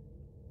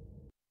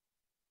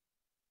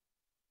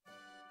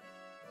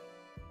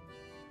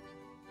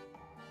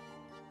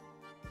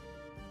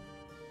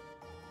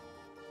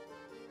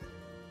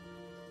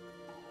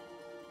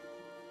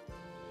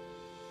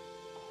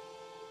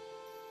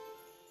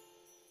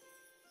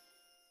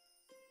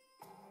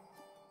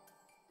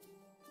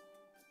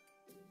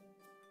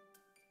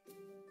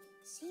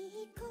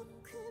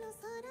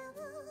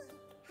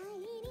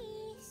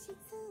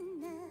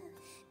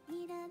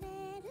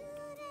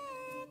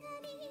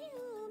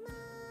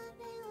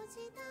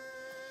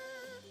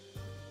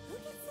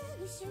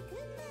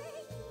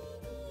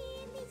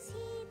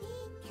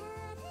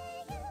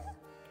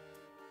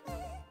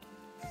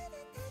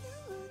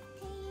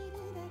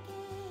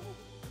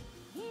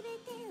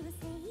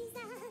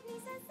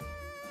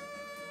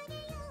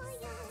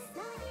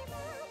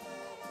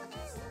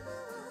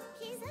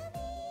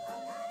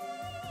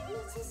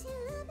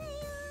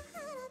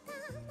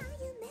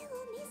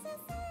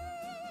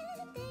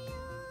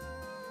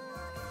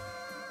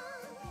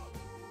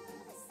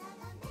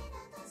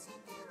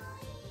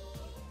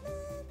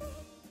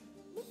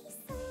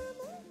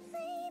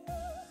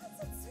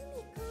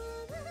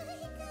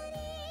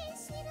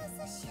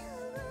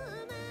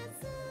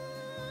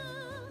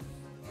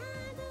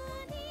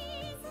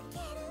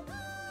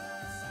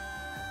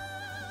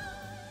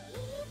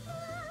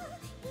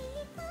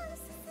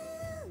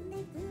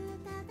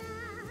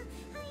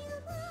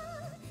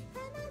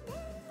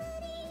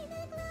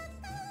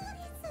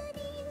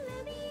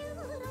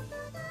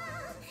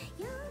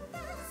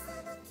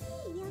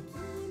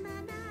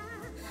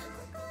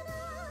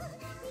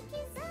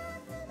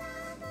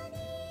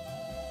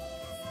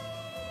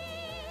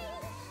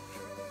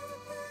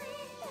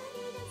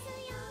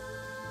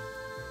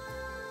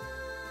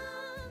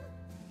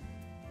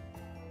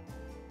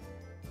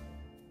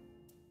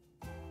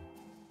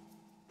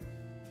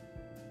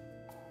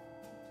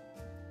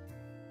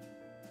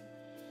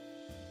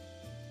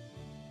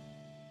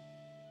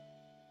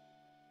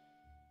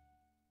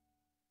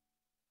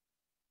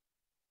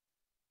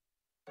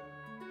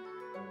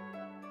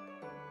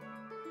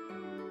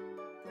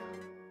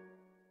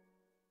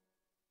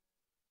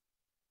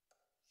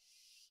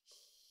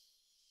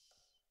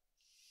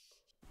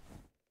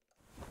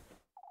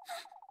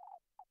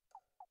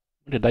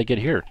 When did I get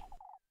here?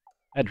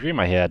 That dream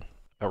I had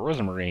about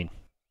Rosemarine.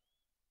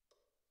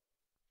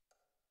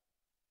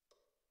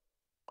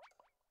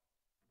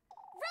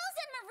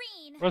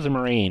 Rosemarine!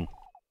 Rosemarine!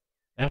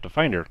 I have to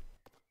find her.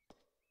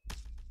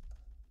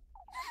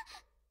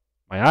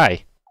 My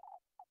eye!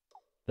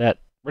 That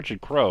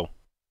wretched crow.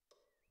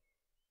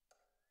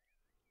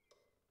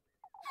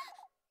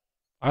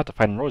 I have to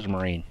find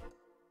Rosemarine.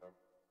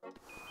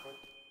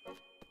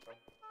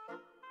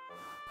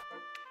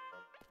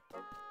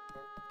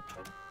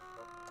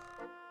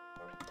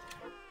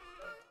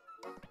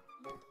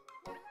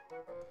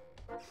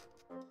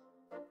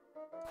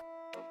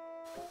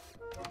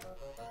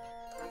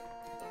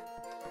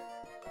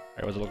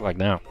 Alright, what does it look like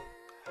now?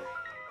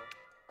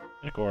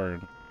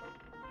 Unicorn.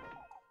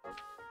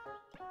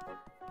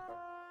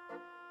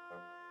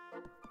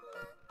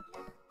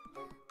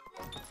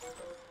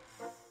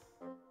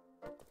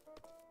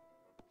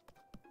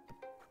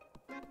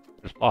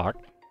 It's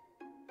locked.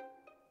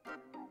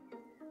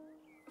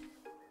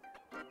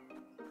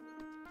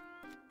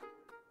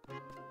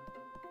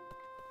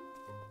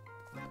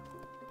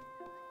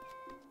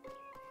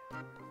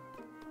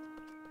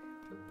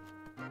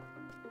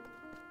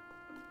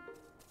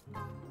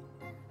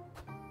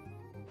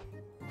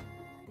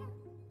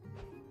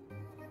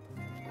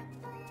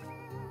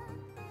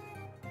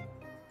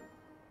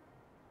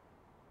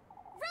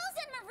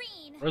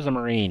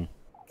 Rosamarine.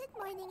 Good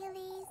morning,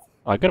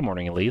 Elise. Good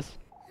morning, Elise.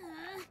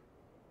 Huh?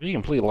 Have you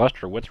completely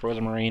lost your wits,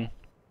 Rosamarine?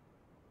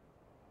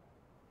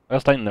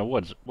 Last night in the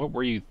woods, what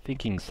were you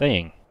thinking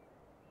saying?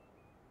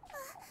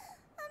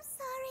 I'm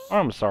sorry. Oh,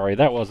 I'm sorry,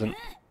 that wasn't...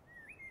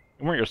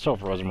 You weren't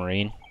yourself,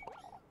 Rosamarine.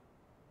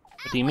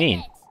 What do you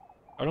mean?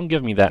 Oh, don't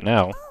give me that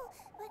now.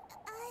 Oh,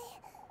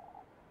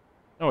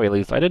 but No,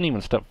 Elise, I didn't even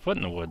step foot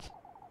in the woods.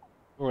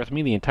 You were with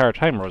me the entire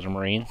time,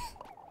 Rosamarine.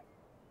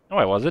 No,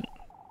 I wasn't.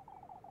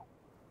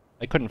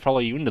 I couldn't follow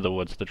you into the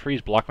woods. The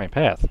trees blocked my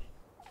path.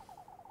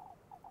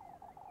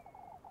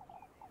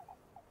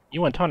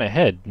 You went on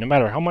ahead, no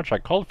matter how much I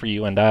called for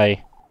you, and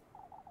I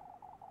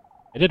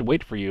did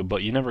wait for you,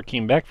 but you never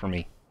came back for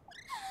me.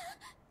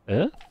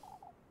 Eh?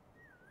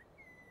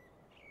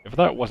 If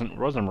that wasn't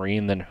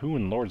Rosamarine, then who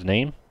in Lord's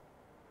name?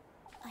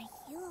 Are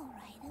you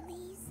alright,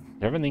 Elise?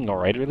 Is everything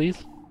alright,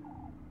 Elise?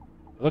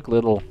 You look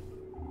little...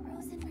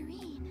 Rose and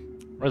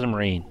Marine.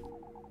 Rosamarine.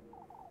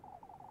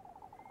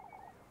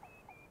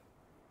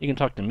 You can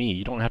talk to me.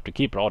 You don't have to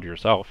keep it all to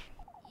yourself.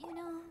 You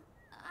know,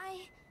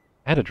 I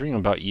had a dream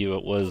about you.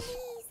 It was... Elise.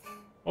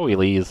 Oh,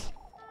 Elise.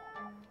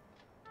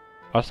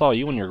 I saw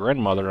you and your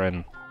grandmother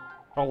and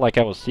felt like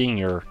I was seeing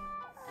your...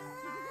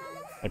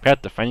 my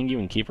path to finding you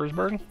in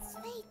Kiefersburg? It's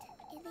fate,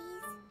 Elise.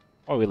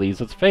 Oh,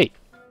 Elise, it's fate.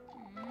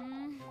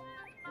 Mm,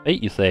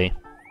 Fate, you say.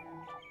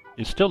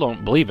 You still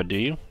don't believe it, do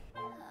you?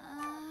 uh,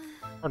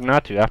 Hard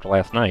not to after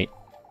last night.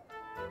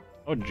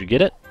 Oh, did you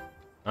get it?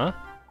 Huh?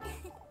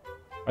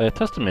 By the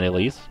testament,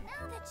 Elise.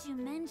 now that you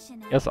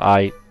mention it.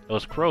 Yes,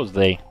 those crows,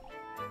 I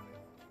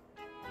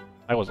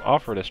was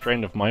offered a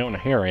strand of my own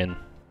hair and...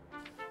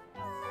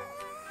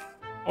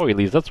 Oh,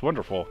 Elise, that's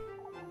wonderful.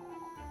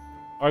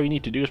 All you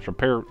need to do is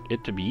prepare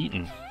it to be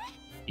eaten.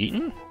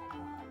 Eaten?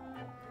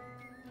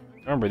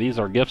 Remember, these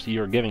are gifts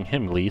you are giving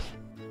him, Elise.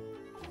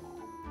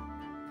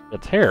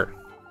 It's hair.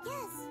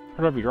 Yes.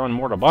 Part of your own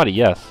mortal body,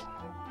 yes.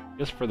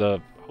 Just for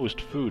the host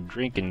food,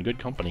 drink, and good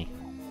company.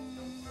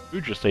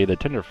 Food, just say the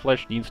tender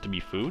flesh needs to be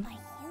food. Are you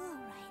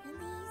alright,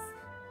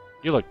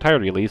 Elise? You look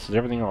tired, Elise. Is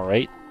everything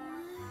alright?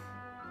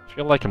 I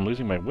feel like I'm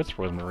losing my wits,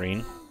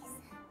 Rosamarine.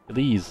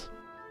 Elise.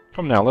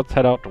 Come now, let's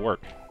head out to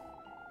work.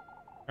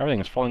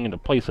 Everything is falling into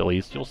place,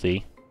 Elise. You'll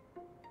see.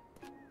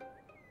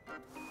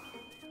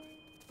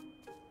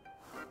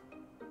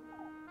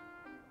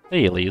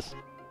 Hey, Elise.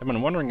 I've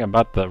been wondering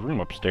about the room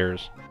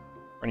upstairs.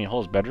 Granny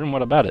Hull's bedroom,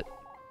 what about it?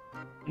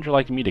 Wouldn't you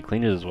like me to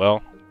clean it as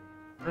well?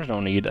 There's no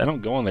need. I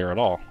don't go in there at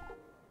all.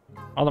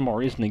 All the more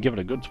reason to give it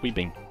a good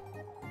sweeping.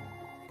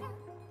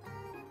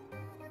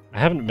 I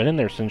haven't been in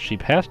there since she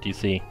passed, you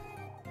see.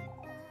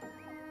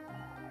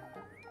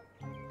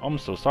 I'm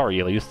so sorry,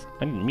 Elise.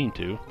 I didn't mean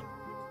to.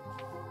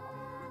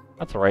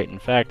 That's alright. In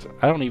fact,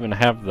 I don't even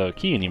have the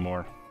key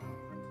anymore.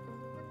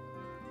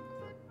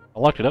 I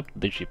locked it up the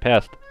day she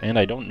passed, and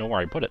I don't know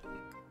where I put it.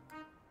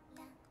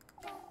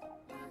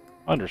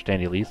 I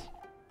understand, Elise.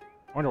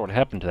 I wonder what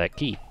happened to that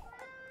key.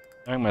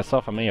 Knowing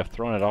myself, I may have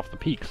thrown it off the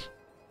peaks.